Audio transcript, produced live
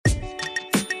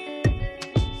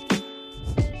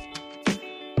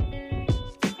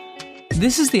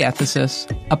This is The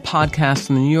Ethicist, a podcast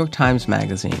from the New York Times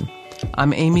Magazine.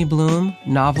 I'm Amy Bloom,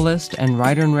 novelist and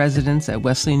writer-in-residence at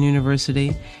Wesleyan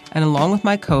University, and along with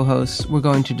my co-hosts, we're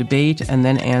going to debate and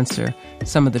then answer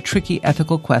some of the tricky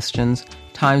ethical questions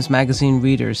Times Magazine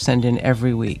readers send in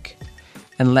every week.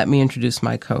 And let me introduce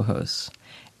my co-hosts.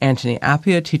 Anthony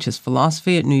Appia teaches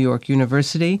philosophy at New York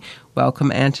University.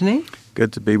 Welcome, Anthony.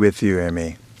 Good to be with you,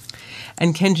 Amy.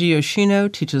 And Kenji Yoshino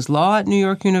teaches law at New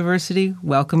York University.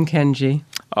 Welcome, Kenji.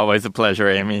 Always a pleasure,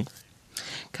 Amy.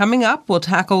 Coming up, we'll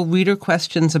tackle reader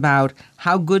questions about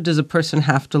how good does a person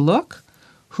have to look,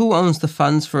 who owns the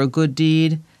funds for a good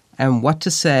deed, and what to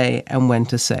say and when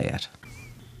to say it.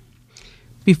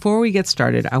 Before we get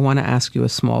started, I want to ask you a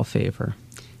small favor.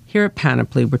 Here at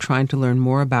Panoply, we're trying to learn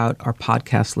more about our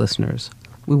podcast listeners.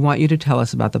 We want you to tell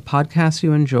us about the podcasts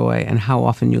you enjoy and how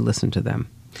often you listen to them.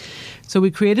 So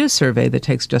we created a survey that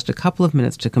takes just a couple of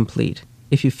minutes to complete.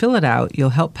 If you fill it out,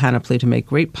 you'll help Panoply to make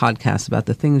great podcasts about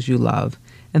the things you love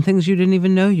and things you didn't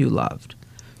even know you loved.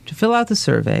 To fill out the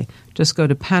survey, just go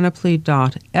to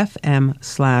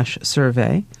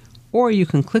panoply.fm/survey, or you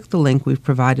can click the link we've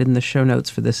provided in the show notes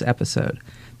for this episode.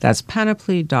 That's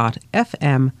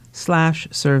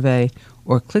panoply.fm/survey,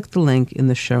 or click the link in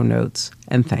the show notes,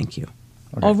 and thank you.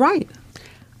 Okay. All right.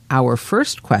 Our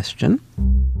first question.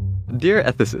 Dear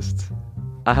ethicists,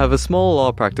 I have a small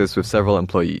law practice with several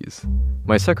employees.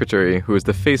 My secretary, who is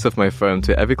the face of my firm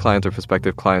to every client or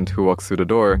prospective client who walks through the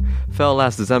door, fell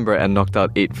last December and knocked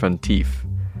out 8 front teeth.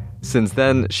 Since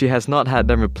then, she has not had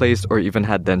them replaced or even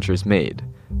had dentures made.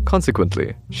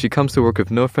 Consequently, she comes to work with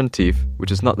no front teeth,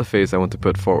 which is not the face I want to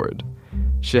put forward.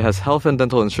 She has health and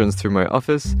dental insurance through my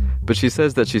office, but she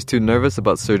says that she's too nervous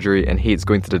about surgery and hates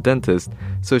going to the dentist,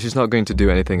 so she's not going to do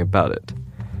anything about it.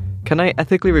 Can I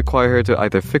ethically require her to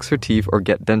either fix her teeth or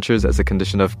get dentures as a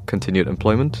condition of continued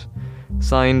employment?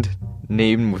 Signed,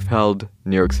 name withheld,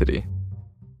 New York City.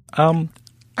 I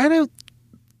don't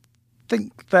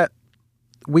think that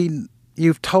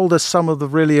you've told us some of the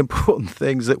really important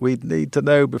things that we need to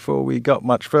know before we got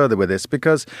much further with this,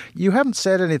 because you haven't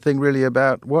said anything really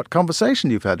about what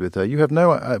conversation you've had with her.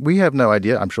 We have no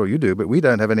idea. I'm sure you do, but we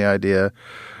don't have any idea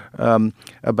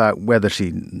about whether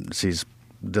she's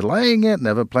delaying it,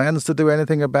 never plans to do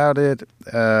anything about it.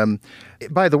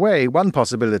 By the way, one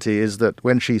possibility is that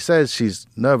when she says she's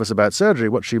nervous about surgery,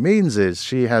 what she means is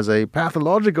she has a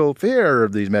pathological fear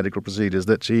of these medical procedures,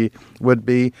 that she would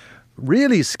be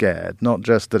really scared, not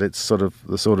just that it's sort of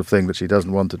the sort of thing that she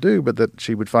doesn't want to do, but that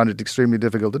she would find it extremely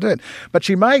difficult to do it. But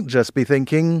she might just be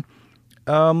thinking,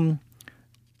 look,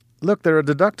 there are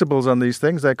deductibles on these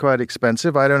things. They're quite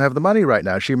expensive. I don't have the money right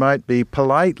now. She might be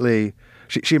politely...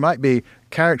 She might be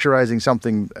characterizing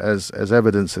something as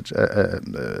evidence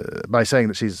by saying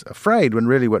that she's afraid, when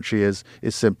really what she is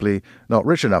simply not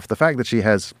rich enough. The fact that she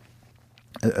has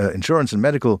insurance and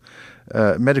medical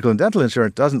and dental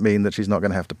insurance doesn't mean that she's not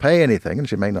going to have to pay anything, and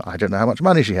she may not. I don't know how much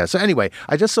money she has. So anyway,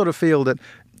 I just sort of feel that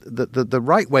the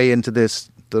right way into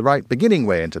this, the right beginning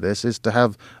way into this, is to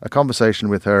have a conversation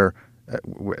with her, at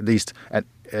least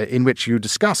in which you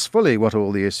discuss fully what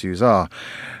all the issues are.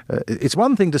 It's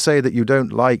one thing to say that you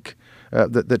don't like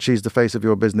that she's the face of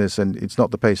your business and it's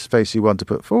not the face you want to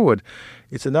put forward.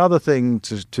 It's another thing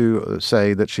to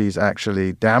say that she's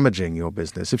actually damaging your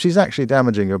business. If she's actually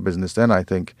damaging your business, then I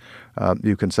think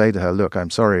you can say to her, look, I'm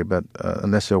sorry, but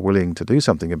unless you're willing to do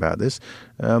something about this,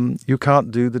 you can't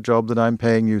do the job that I'm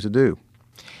paying you to do.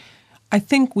 I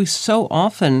think we so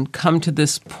often come to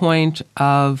this point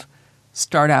of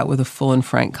start out with a full and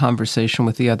frank conversation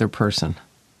with the other person.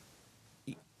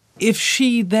 If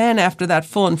she then, after that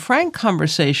full and frank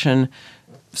conversation,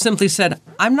 simply said,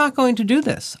 I'm not going to do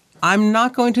this. I'm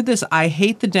not going to do this. I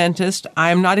hate the dentist.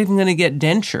 I'm not even going to get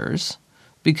dentures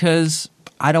because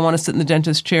I don't want to sit in the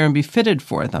dentist chair and be fitted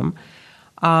for them.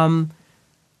 I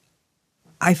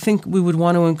think we would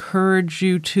want to encourage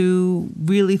you to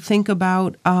really think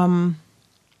about how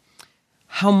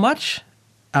much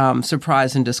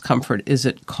surprise and discomfort is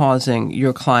it causing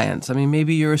your clients? I mean,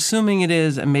 maybe you're assuming it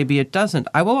is and maybe it doesn't.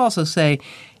 I will also say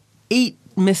 8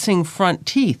 missing front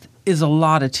teeth is a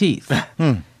lot of teeth.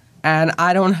 And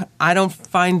I don't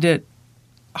find it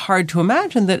hard to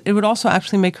imagine that it would also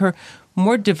actually make her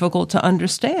more difficult to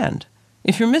understand.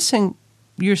 If you're missing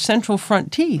your central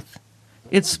front teeth,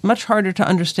 it's much harder to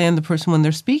understand the person when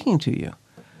they're speaking to you.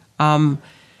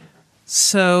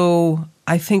 So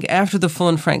I think after the full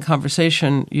and frank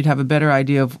conversation, you'd have a better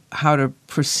idea of how to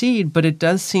proceed. But it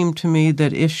does seem to me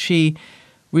that if she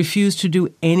refused to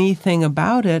do anything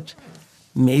about it,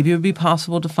 maybe it would be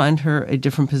possible to find her a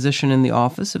different position in the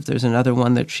office if there's another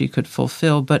one that she could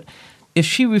fulfill. But if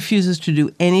she refuses to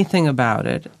do anything about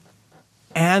it,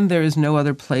 and there is no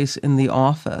other place in the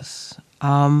office,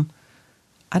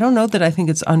 I don't know that I think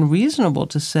it's unreasonable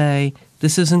to say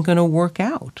this isn't going to work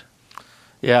out.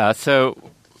 Yeah, so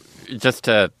just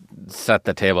to set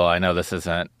the table, I know this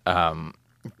isn't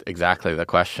exactly the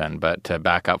question, but to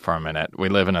back up for a minute, we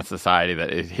live in a society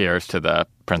that adheres to the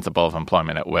principle of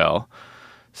employment at will.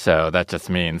 So that just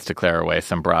means, to clear away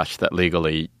some brush, that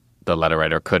legally the letter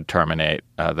writer could terminate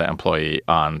the employee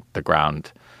on the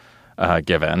ground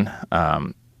given,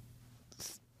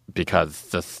 because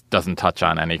this doesn't touch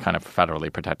on any kind of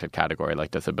federally protected category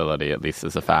like disability, at least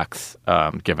as the facts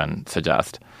given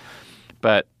suggest.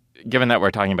 But given that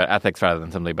we're talking about ethics rather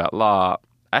than simply about law,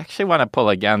 I actually want to pull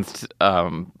against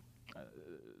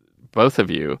both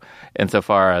of you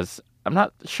insofar as I'm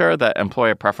not sure that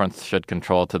employer preference should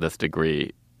control to this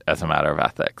degree as a matter of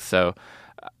ethics. So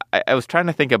I was trying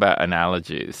to think about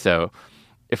analogies. So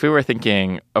if we were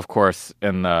thinking, of course,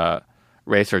 in the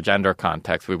race or gender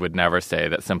context, we would never say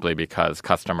that simply because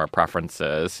customer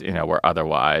preferences, were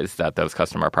otherwise, that those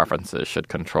customer preferences should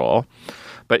control.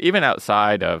 But even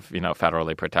outside of,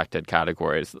 federally protected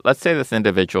categories, let's say this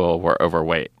individual were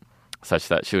overweight, such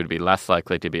that she would be less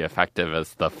likely to be effective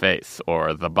as the face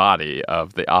or the body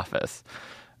of the office.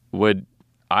 Would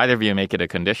either of you make it a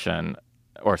condition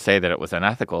or say that it was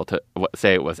ethical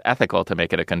to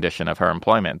make it a condition of her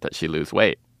employment that she lose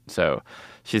weight? So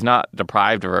she's not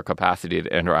deprived of her capacity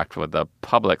to interact with the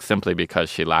public simply because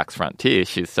she lacks front teeth.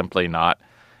 She's simply not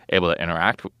able to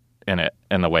interact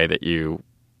in the way that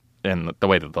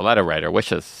the letter writer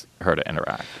wishes her to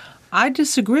interact. I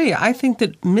disagree. I think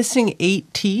that missing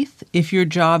 8 teeth, if your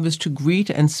job is to greet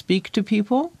and speak to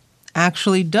people,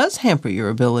 actually does hamper your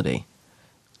ability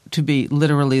to be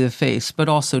literally the face, but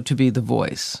also to be the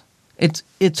voice.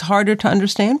 It's harder to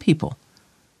understand people.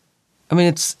 I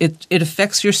mean, it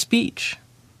affects your speech,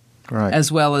 right,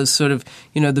 as well as sort of,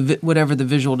 whatever the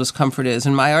visual discomfort is.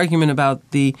 And my argument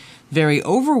about the very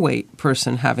overweight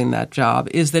person having that job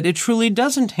is that it truly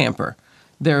doesn't hamper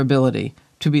their ability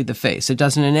to be the face. It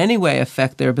doesn't in any way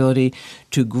affect their ability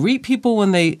to greet people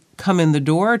when they come in the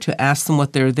door, to ask them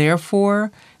what they're there for,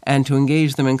 and to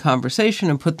engage them in conversation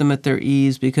and put them at their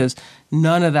ease, because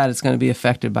none of that is going to be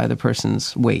affected by the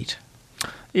person's weight.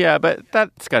 Yeah, but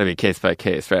that's got to be case by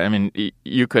case, right? I mean,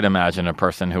 you could imagine a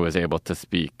person who was able to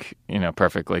speak,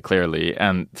 perfectly clearly,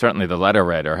 and certainly the letter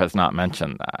writer has not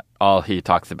mentioned that. All he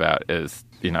talks about is,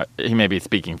 he may be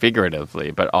speaking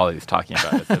figuratively, but all he's talking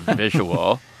about is the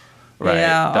visual, right?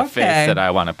 Yeah, the face that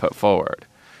I want to put forward.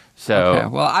 So, okay.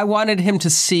 Well, I wanted him to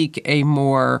seek a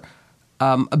more,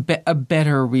 a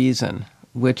better reason,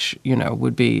 which,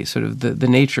 would be sort of the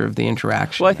nature of the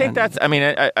interaction. Well, I think that's, I mean,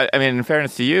 in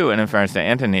fairness to you and in fairness to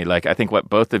Antony, I think what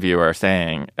both of you are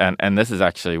saying, and this is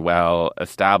actually well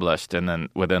established and then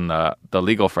within the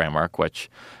legal framework, which,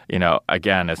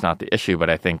 again, is not the issue, but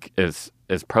I think is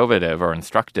probative or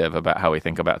instructive about how we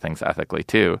think about things ethically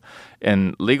too.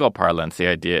 In legal parlance, the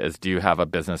idea is, do you have a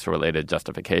business-related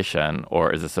justification,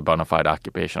 or is this a bona fide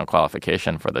occupational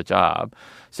qualification for the job?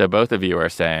 So both of you are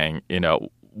saying,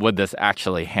 would this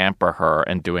actually hamper her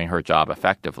in doing her job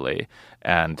effectively?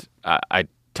 And I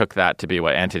took that to be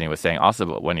what Antony was saying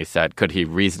also when he said, could he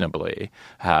reasonably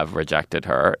have rejected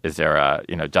her? Is there a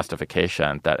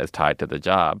justification that is tied to the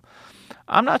job?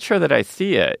 I'm not sure that I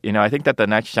see it. I think that the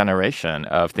next generation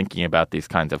of thinking about these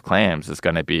kinds of claims is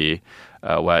going to be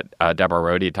what Deborah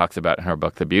Rohde talks about in her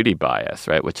book, The Beauty Bias,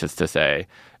 right? Which is to say,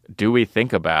 do we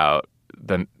think about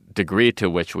the degree to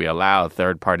which we allow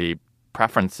third-party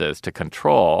preferences to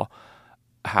control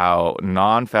how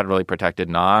non-federally protected,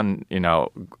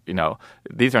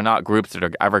 these are not groups that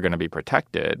are ever going to be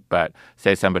protected, but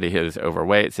say somebody who's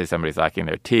overweight, say somebody's lacking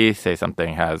their teeth, say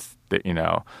something has,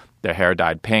 their hair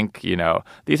dyed pink,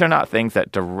 these are not things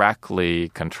that directly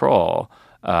control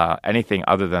anything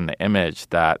other than the image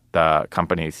that the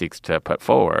company seeks to put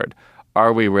forward.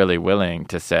 Are we really willing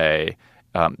to say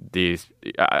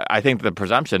I think the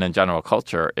presumption in general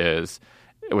culture is,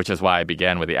 which is why I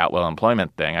began with the at-will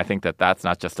employment thing. I think that that's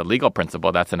not just a legal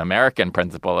principle. That's an American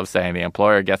principle of saying the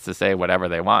employer gets to say whatever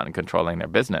they want in controlling their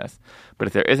business. But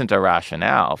if there isn't a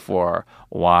rationale for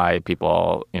why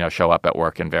people, show up at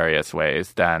work in various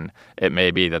ways, then it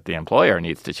may be that the employer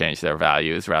needs to change their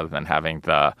values rather than having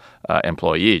the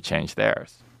employee change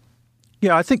theirs.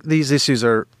 Yeah, I think these issues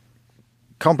are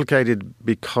complicated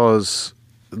because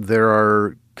there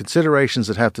are considerations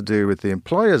that have to do with the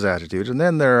employer's attitude, and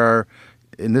then there are,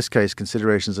 in this case,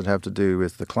 considerations that have to do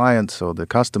with the client's or the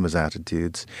customer's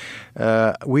attitudes.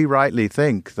 We rightly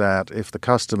think that if the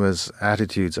customer's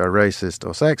attitudes are racist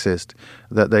or sexist,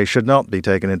 that they should not be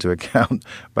taken into account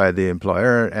by the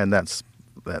employer, and that's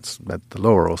the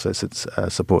law also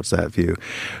supports that view.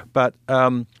 But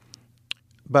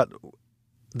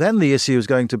then the issue is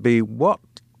going to be what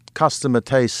customer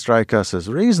tastes strike us as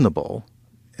reasonable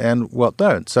and what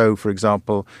don't. So, for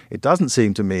example, it doesn't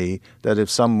seem to me that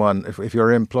if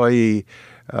your employee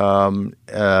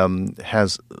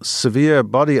has severe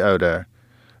body odor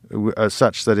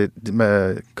such that it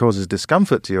causes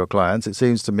discomfort to your clients, it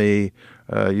seems to me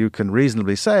you can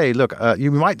reasonably say, look,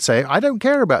 you might say, I don't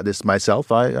care about this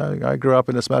myself. I grew up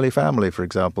in a smelly family, for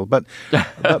example. But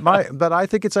I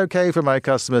think it's okay for my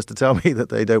customers to tell me that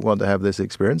they don't want to have this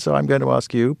experience. So I'm going to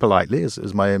ask you politely,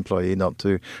 as my employee, not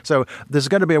to. So there's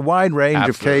going to be a wide range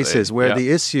of cases where the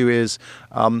issue is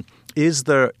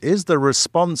the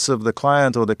response of the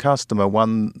client or the customer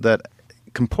one that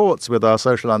comports with our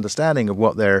social understanding of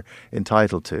what they're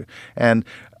entitled to. And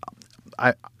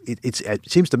it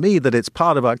seems to me that it's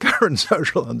part of our current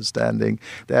social understanding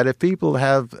that if people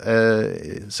have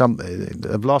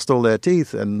lost all their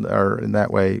teeth and are in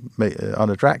that way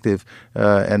unattractive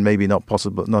and maybe not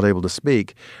able to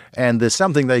speak, and there's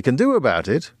something they can do about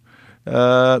it,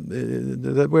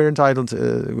 that we're entitled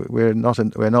to. We're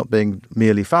not being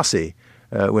merely fussy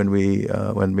when we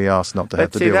ask not to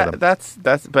have to deal with them.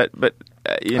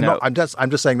 I'm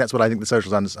just saying that's what I think the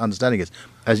social understanding is.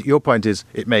 As your point is,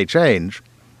 it may change.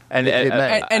 And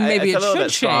maybe it's a little bit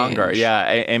change. stronger. Yeah,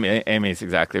 Amy's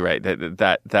exactly right.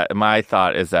 That my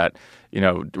thought is that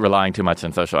relying too much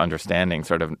on social understanding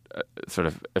sort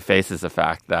of effaces the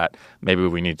fact that maybe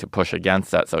we need to push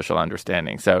against that social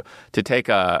understanding. So to take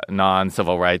a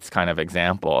non-civil rights kind of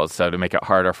example, so to make it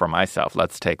harder for myself,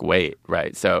 let's take weight,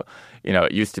 right? So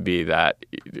it used to be that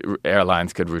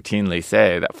airlines could routinely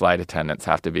say that flight attendants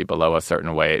have to be below a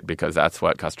certain weight because that's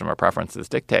what customer preferences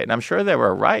dictate. And I'm sure they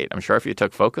were right. I'm sure if you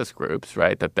took focus groups,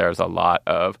 right, that there's a lot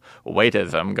of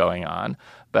weightism going on.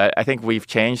 But I think we've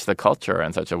changed the culture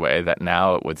in such a way that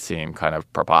now it would seem kind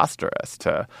of preposterous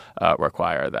to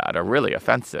require that, or really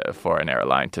offensive for an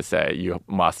airline to say you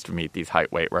must meet these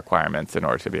height weight requirements in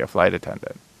order to be a flight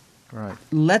attendant. Right.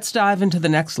 Let's dive into the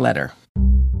next letter.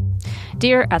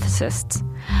 Dear ethicists,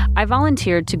 I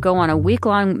volunteered to go on a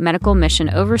week-long medical mission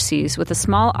overseas with a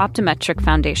small optometric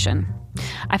foundation.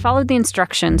 I followed the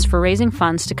instructions for raising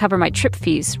funds to cover my trip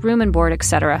fees, room and board,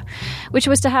 etc., which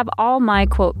was to have all my,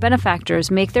 quote, benefactors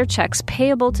make their checks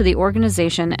payable to the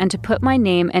organization and to put my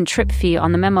name and trip fee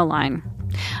on the memo line.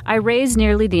 I raised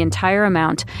nearly the entire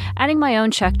amount, adding my own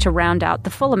check to round out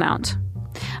the full amount.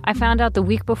 I found out the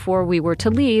week before we were to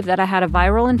leave that I had a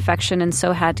viral infection and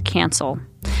so had to cancel.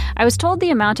 I was told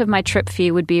the amount of my trip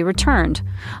fee would be returned.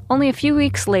 Only a few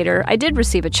weeks later, I did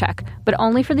receive a check, but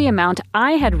only for the amount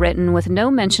I had written with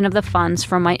no mention of the funds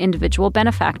from my individual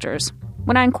benefactors.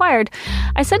 When I inquired,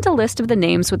 I sent a list of the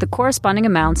names with the corresponding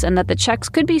amounts and that the checks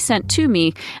could be sent to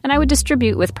me and I would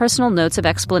distribute with personal notes of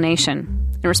explanation.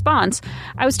 In response,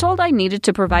 I was told I needed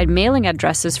to provide mailing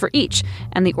addresses for each,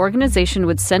 and the organization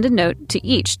would send a note to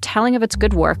each telling of its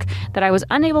good work, that I was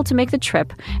unable to make the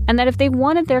trip, and that if they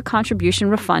wanted their contribution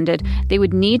refunded, they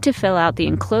would need to fill out the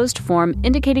enclosed form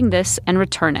indicating this and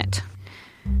return it.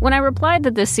 When I replied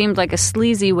that this seemed like a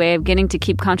sleazy way of getting to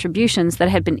keep contributions that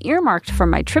had been earmarked for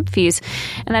my trip fees,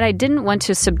 and that I didn't want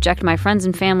to subject my friends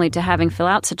and family to having fill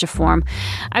out such a form,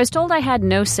 I was told I had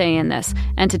no say in this,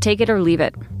 and to take it or leave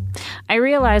it. I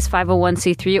realize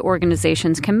 501c3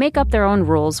 organizations can make up their own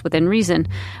rules within reason,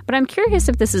 but I'm curious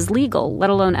if this is legal, let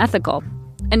alone ethical.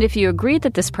 And if you agree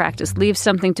that this practice leaves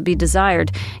something to be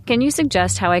desired, can you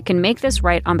suggest how I can make this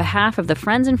right on behalf of the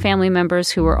friends and family members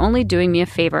who are only doing me a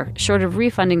favor, short of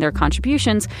refunding their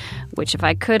contributions, which if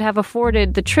I could have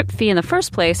afforded the trip fee in the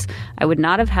first place, I would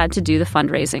not have had to do the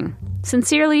fundraising.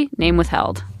 Sincerely, name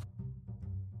withheld.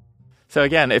 So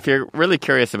again, if you're really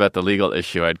curious about the legal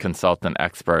issue, I'd consult an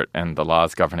expert in the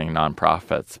laws governing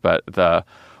nonprofits. But the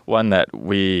one that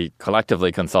we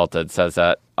collectively consulted says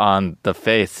that on the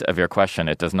face of your question,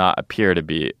 it does not appear to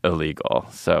be illegal.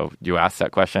 So you asked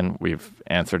that question. We've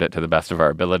answered it to the best of our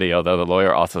ability, although the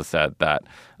lawyer also said that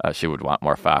she would want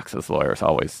more facts, as lawyers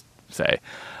always say.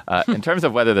 In terms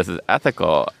of whether this is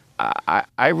ethical,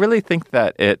 I really think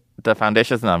that the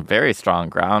foundation is on very strong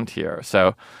ground here.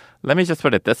 So let me just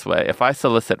put it this way. If I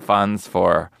solicit funds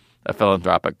for a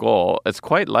philanthropic goal, it's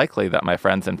quite likely that my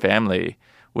friends and family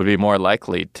would be more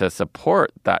likely to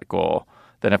support that goal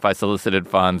than if I solicited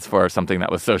funds for something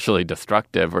that was socially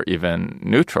destructive or even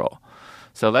neutral.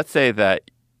 So let's say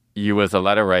that you as a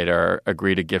letter writer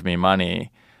agree to give me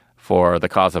money for the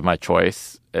cause of my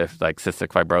choice, if like cystic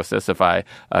fibrosis, if I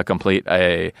complete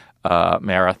a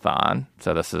marathon.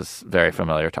 So this is very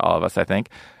familiar to all of us, I think.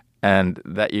 And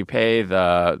that you pay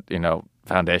the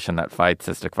foundation that fights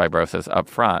cystic fibrosis up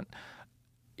front.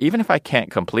 even if I can't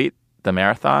complete the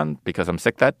marathon because I'm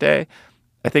sick that day,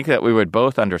 I think that we would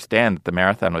both understand that the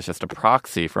marathon was just a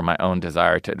proxy for my own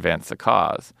desire to advance the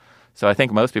cause. So I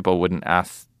think most people wouldn't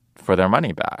ask for their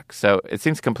money back. So it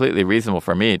seems completely reasonable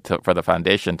for me for the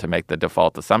foundation to make the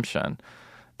default assumption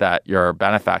that your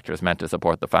benefactor is meant to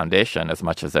support the foundation as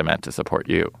much as they're meant to support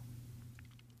you.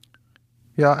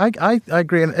 Yeah, I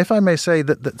agree. And if I may say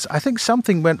that I think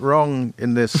something went wrong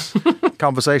in this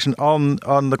conversation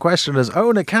on the questioner's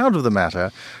own account of the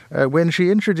matter when she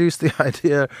introduced the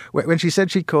idea, when she said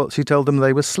she told them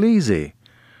they were sleazy.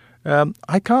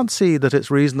 I can't see that it's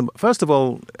reasonable. First of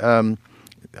all,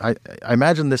 I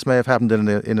imagine this may have happened in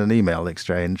an email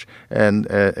exchange, and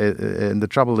the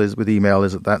trouble is with email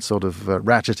is that sort of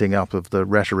ratcheting up of the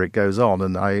rhetoric goes on,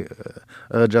 and I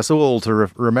urge us all to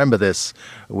remember this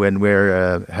when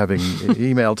we're having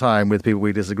email time with people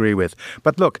we disagree with.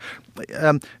 But look,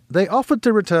 they offered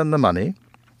to return the money,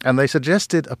 and they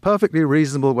suggested a perfectly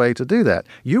reasonable way to do that.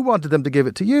 You wanted them to give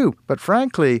it to you, but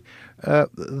frankly,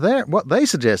 what they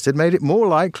suggested made it more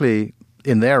likely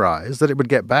in their eyes that it would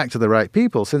get back to the right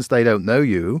people. Since they don't know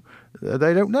you,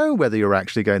 they don't know whether you're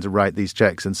actually going to write these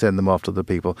checks and send them off to the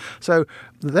people. So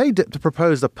they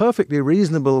proposed a perfectly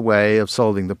reasonable way of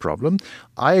solving the problem.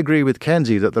 I agree with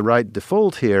Kenji that the right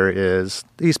default here is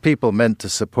these people meant to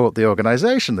support the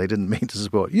organization. They didn't mean to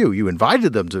support you. You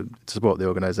invited them to support the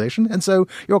organization, and so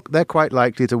they're quite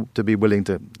likely to be willing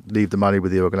to leave the money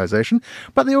with the organization.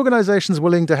 But the organization's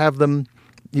willing to have them.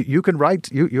 You can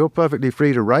write. You're perfectly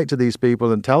free to write to these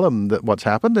people and tell them that what's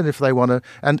happened, and if they want to,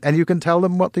 and you can tell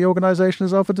them what the organization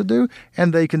has offered to do,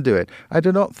 and they can do it. I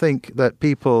do not think that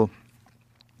people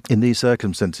in these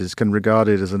circumstances can regard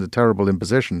it as a terrible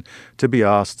imposition to be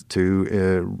asked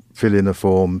to fill in a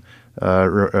form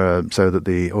so that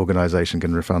the organization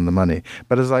can refund the money.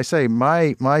 But as I say,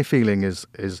 my feeling is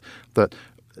that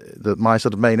my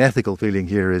sort of main ethical feeling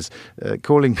here is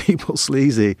calling people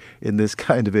sleazy in this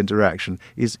kind of interaction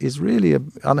is really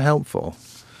unhelpful.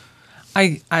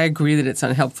 I agree that it's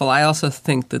unhelpful. I also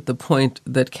think that the point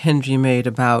that Kenji made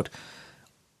about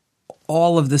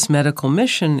all of this medical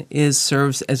mission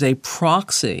serves as a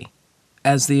proxy,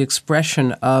 as the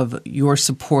expression of your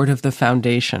support of the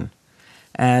foundation.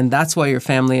 And that's why your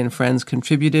family and friends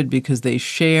contributed, because they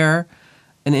share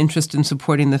an interest in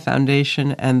supporting the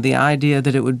foundation, and the idea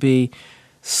that it would be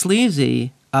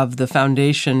sleazy of the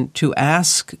foundation to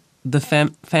ask the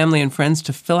family and friends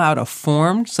to fill out a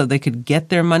form so they could get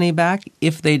their money back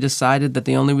if they decided that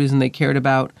the only reason they cared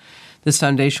about this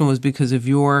foundation was because of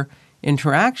your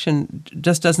interaction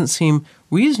just doesn't seem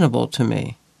reasonable to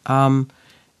me.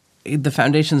 The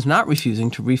foundation's not refusing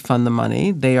to refund the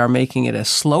money. They are making it a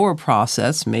slower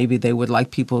process. Maybe they would like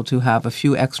people to have a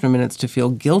few extra minutes to feel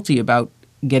guilty about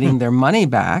getting their money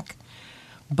back.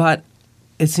 But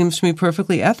it seems to me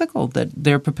perfectly ethical that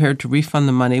they're prepared to refund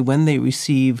the money when they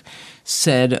receive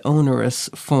said onerous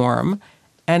form.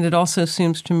 And it also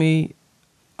seems to me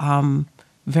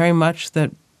very much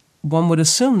that one would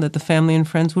assume that the family and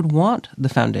friends would want the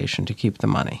foundation to keep the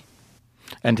money.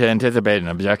 And to anticipate an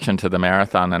objection to the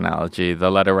marathon analogy,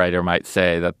 the letter writer might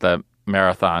say that the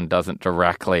marathon doesn't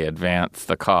directly advance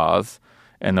the cause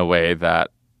in the way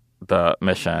that the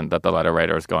mission that the letter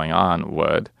writer is going on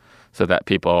would, so that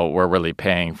people were really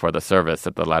paying for the service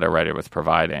that the letter writer was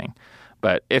providing.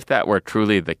 But if that were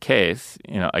truly the case,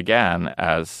 again,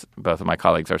 as both of my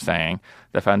colleagues are saying,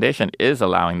 the foundation is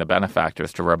allowing the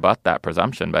benefactors to rebut that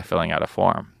presumption by filling out a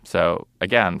form. So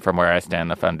again, from where I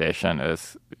stand, the foundation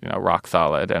is, rock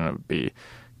solid, and it would be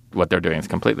what they're doing is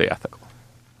completely ethical.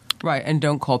 Right, and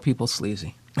don't call people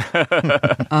sleazy.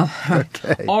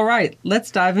 Okay. All right, let's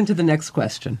dive into the next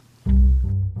question.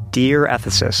 Dear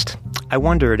ethicist, I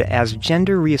wondered, as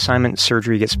gender reassignment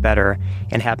surgery gets better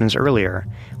and happens earlier,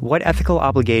 what ethical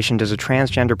obligation does a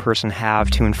transgender person have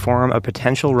to inform a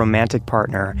potential romantic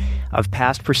partner of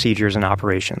past procedures and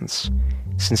operations?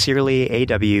 Sincerely,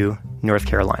 A.W., North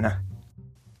Carolina.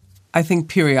 I think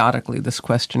periodically this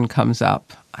question comes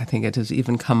up. I think it has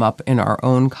even come up in our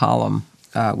own column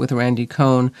with Randy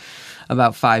Cohn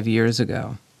about 5 years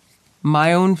ago.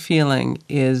 My own feeling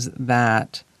is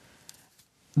that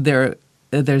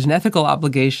there's an ethical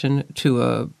obligation to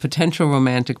a potential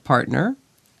romantic partner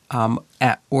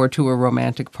or to a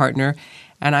romantic partner.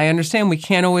 And I understand we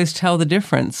can't always tell the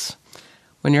difference.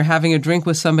 When you're having a drink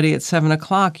with somebody at 7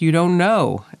 o'clock, you don't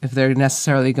know if they're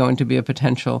necessarily going to be a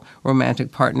potential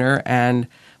romantic partner. And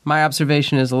my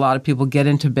observation is a lot of people get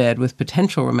into bed with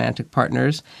potential romantic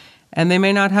partners, and they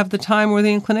may not have the time or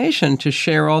the inclination to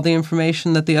share all the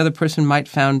information that the other person might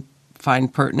find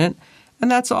pertinent.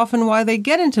 And that's often why they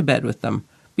get into bed with them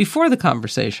before the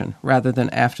conversation rather than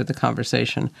after the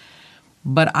conversation.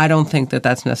 But I don't think that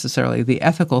that's necessarily the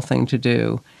ethical thing to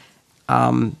do.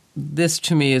 This,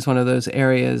 to me, is one of those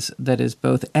areas that is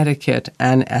both etiquette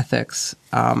and ethics,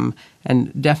 and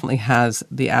definitely has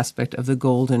the aspect of the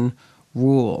golden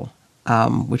rule,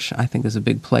 which I think is a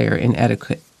big player in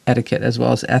etiquette as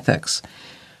well as ethics.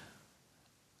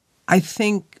 I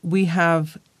think we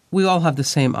all have the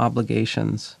same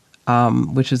obligations,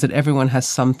 which is that everyone has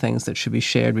some things that should be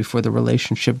shared before the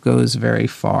relationship goes very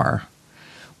far.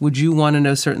 Would you want to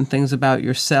know certain things about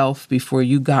yourself before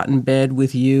you got in bed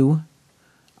with you?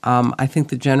 I think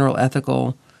the general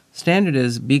ethical standard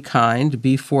is be kind,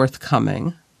 be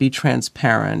forthcoming, be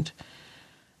transparent,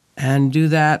 and do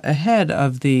that ahead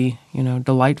of the,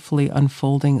 delightfully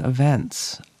unfolding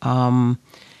events. I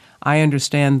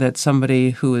understand that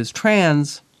somebody who is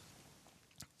trans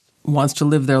wants to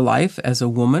live their life as a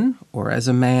woman or as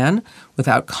a man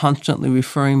without constantly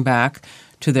referring back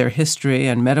to their history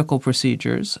and medical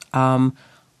procedures.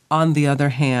 On the other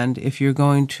hand, if you're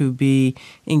going to be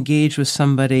engaged with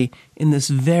somebody in this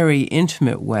very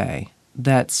intimate way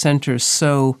that centers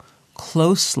so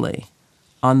closely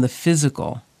on the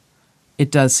physical,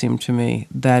 it does seem to me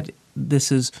that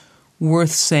this is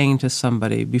worth saying to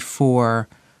somebody before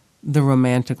the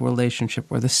romantic relationship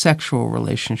or the sexual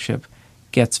relationship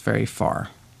gets very far.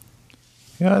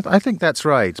 Yeah, I think that's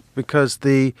right, because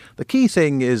the key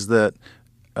thing is that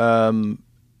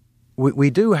we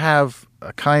do have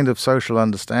a kind of social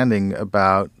understanding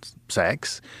about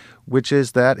sex, which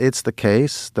is that it's the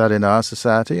case that in our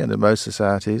society and in most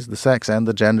societies, the sex and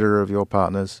the gender of your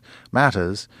partners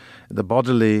matters. The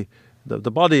body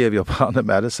of your partner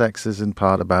matters. Sex is in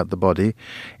part about the body.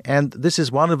 And this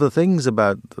is one of the things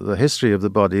about the history of the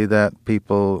body that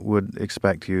people would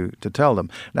expect you to tell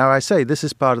them. Now, I say this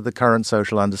is part of the current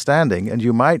social understanding, and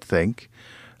you might think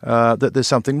that there's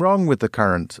something wrong with the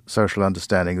current social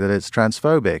understanding, that it's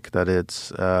transphobic, that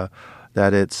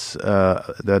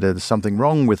there's something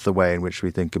wrong with the way in which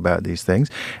we think about these things.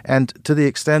 And to the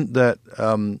extent that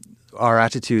our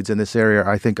attitudes in this area,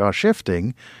 I think, are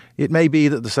shifting, it may be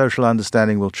that the social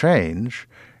understanding will change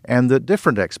and that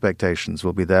different expectations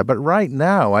will be there. But right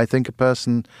now, I think a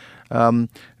person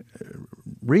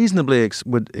reasonably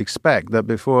would expect that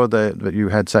before that you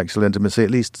had sexual intimacy, at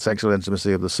least sexual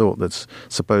intimacy of the sort that's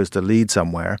supposed to lead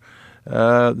somewhere,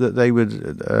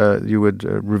 that you would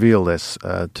reveal this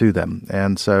to them.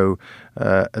 And so,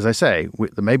 as I say,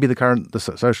 maybe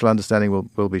the social understanding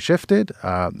will be shifted.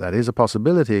 That is a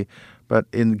possibility.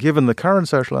 But given the current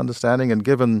social understanding and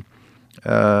given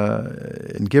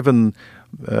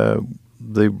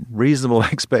the reasonable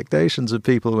expectations of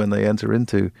people when they enter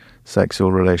into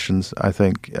sexual relations, I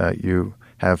think you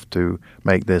have to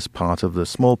make this part of the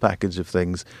small package of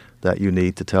things that you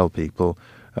need to tell people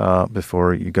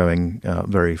before you're going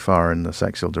very far in the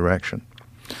sexual direction.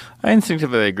 I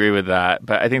instinctively agree with that,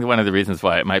 but I think one of the reasons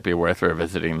why it might be worth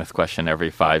revisiting this question every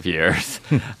 5 years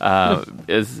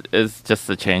is just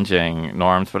the changing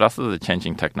norms, but also the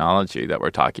changing technology that we're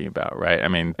talking about, right? I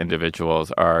mean,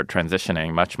 individuals are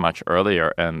transitioning much, much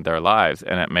earlier in their lives,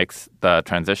 and it makes the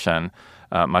transition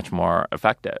much more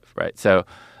effective, right? So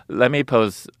let me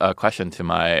pose a question to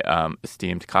my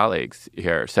esteemed colleagues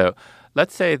here. So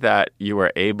let's say that you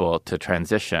were able to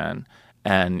transition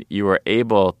and you were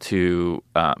able to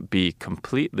be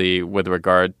completely, with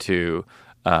regard to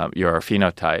your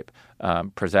phenotype,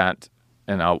 present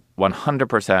in a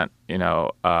 100%,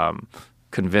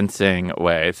 convincing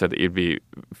way, so that you'd be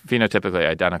phenotypically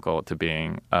identical to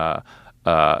being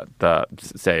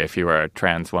say, if you were a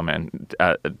trans woman,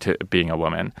 to being a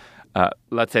woman.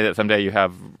 Let's say that someday you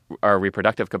have our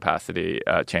reproductive capacity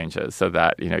changes, so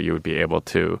that you would be able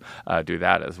to do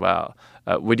that as well.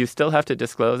 Would you still have to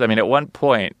disclose? I mean, at one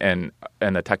point in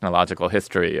the technological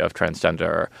history of the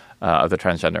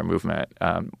transgender movement,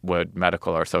 would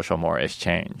medical or social mores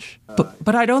change?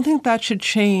 But I don't think that should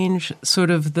change sort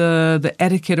of the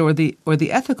etiquette or the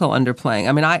ethical underplaying.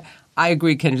 I mean, I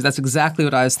agree, Kenji. That's exactly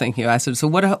what I was thinking. I said, so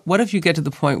what if you get to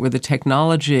the point where the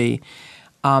technology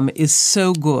is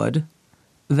so good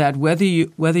that whether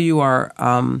you are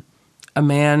a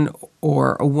man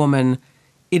or a woman,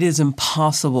 it is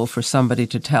impossible for somebody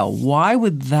to tell. Why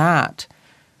would that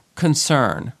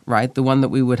concern, right, the one that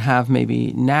we would have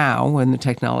maybe now when the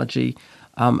technology,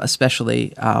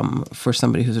 especially for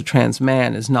somebody who's a trans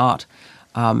man, is not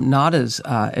as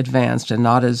advanced and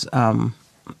not as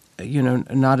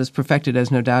not as perfected as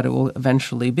no doubt it will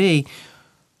eventually be?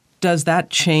 Does that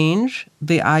change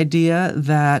the idea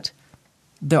that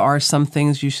there are some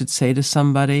things you should say to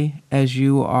somebody as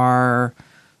you are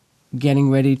getting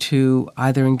ready to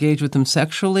either engage with them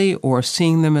sexually or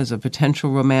seeing them as a potential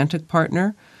romantic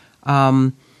partner?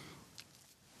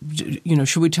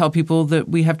 should we tell people that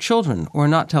we have children or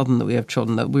not tell them that we have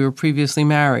children, that we were previously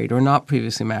married or not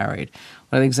previously married?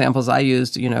 One of the examples I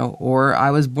used, or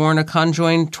I was born a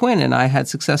conjoined twin and I had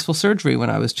successful surgery when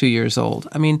I was 2 years old.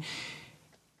 I mean,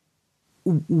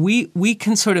 we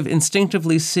can sort of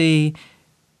instinctively see,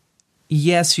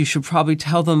 yes, you should probably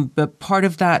tell them, but part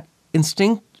of that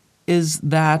instinct is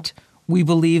that we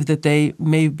believe that they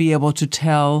may be able to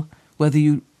tell whether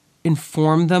you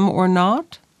inform them or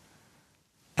not.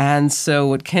 And so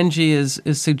what Kenji is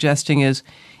suggesting is,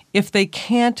 if they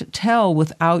can't tell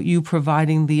without you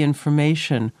providing the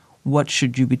information, what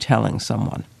should you be telling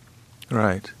someone?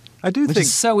 Right. I do Which think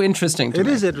is so interesting to me.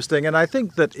 It is interesting, and I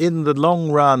think that in the long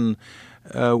run,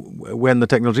 when the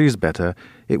technology is better,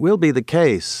 it will be the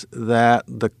case that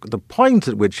the point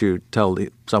at which you tell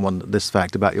someone this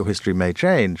fact about your history may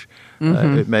change.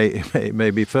 It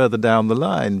may be further down the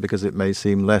line because it may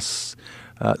seem less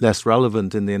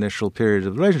relevant in the initial period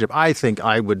of the relationship. I think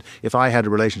I would, if I had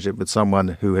a relationship with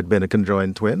someone who had been a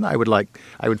conjoined twin, I would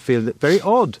feel it very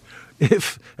odd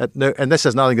and this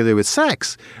has nothing to do with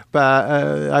sex,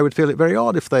 but I would feel it very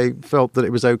odd if they felt that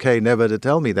it was okay never to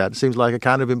tell me that. It seems like a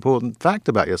kind of important fact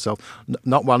about yourself,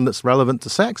 not one that's relevant to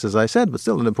sex, as I said, but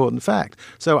still an important fact.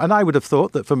 So, and I would have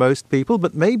thought that for most people,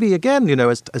 but maybe again,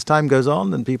 as time goes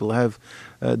on and people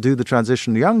do the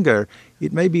transition younger,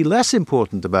 it may be less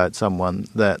important about someone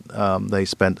that they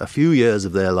spent a few years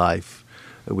of their life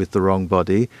with the wrong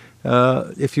body.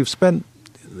 If you've spent,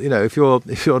 if you're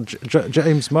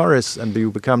James Morris and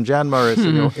you become Jan Morris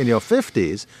in your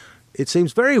 50s, it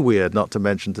seems very weird not to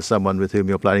mention to someone with whom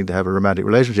you're planning to have a romantic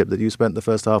relationship that you spent the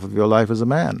first half of your life as a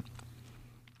man.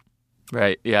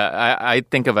 Right. Yeah. I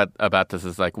think about this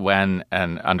as like when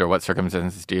and under what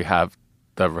circumstances do you have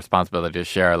the responsibility to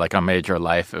share like a major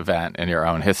life event in your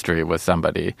own history with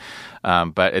somebody.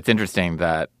 But it's interesting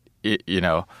that,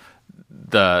 the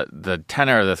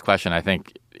tenor of this question, I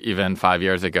think, even 5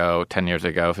 years ago, 10 years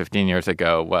ago, 15 years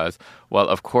ago was, well,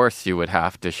 of course you would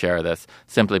have to share this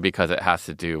simply because it has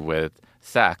to do with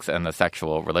sex and the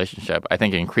sexual relationship. I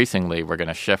think increasingly we're going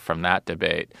to shift from that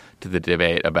debate to the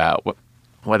debate about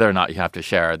whether or not you have to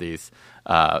share these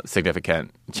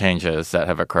significant changes that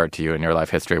have occurred to you in your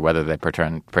life history, whether they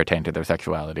pertain to their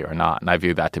sexuality or not. And I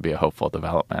view that to be a hopeful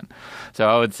development. So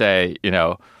I would say,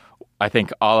 I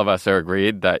think all of us are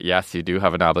agreed that, yes, you do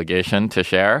have an obligation to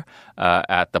share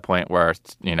at the point where,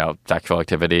 sexual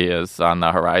activity is on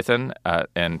the horizon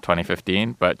in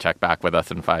 2015, but check back with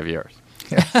us in 5 years.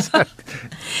 Yes.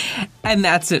 And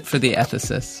that's it for The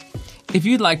Ethicists. If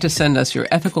you'd like to send us your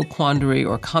ethical quandary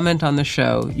or comment on the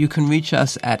show, you can reach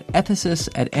us at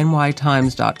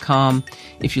ethicists@nytimes.com.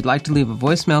 If you'd like to leave a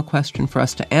voicemail question for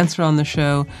us to answer on the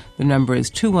show, the number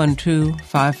is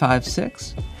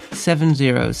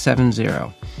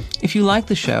 212-556-7070. If you like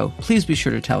the show, please be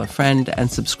sure to tell a friend and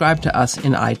subscribe to us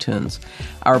in iTunes.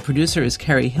 Our producer is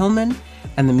Carrie Hillman,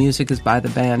 and the music is by the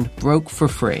band Broke for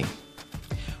Free.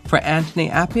 For Anthony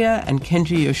Appia and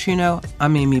Kenji Yoshino,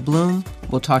 I'm Amy Bloom.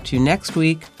 We'll talk to you next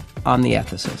week on The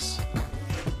Ethicists.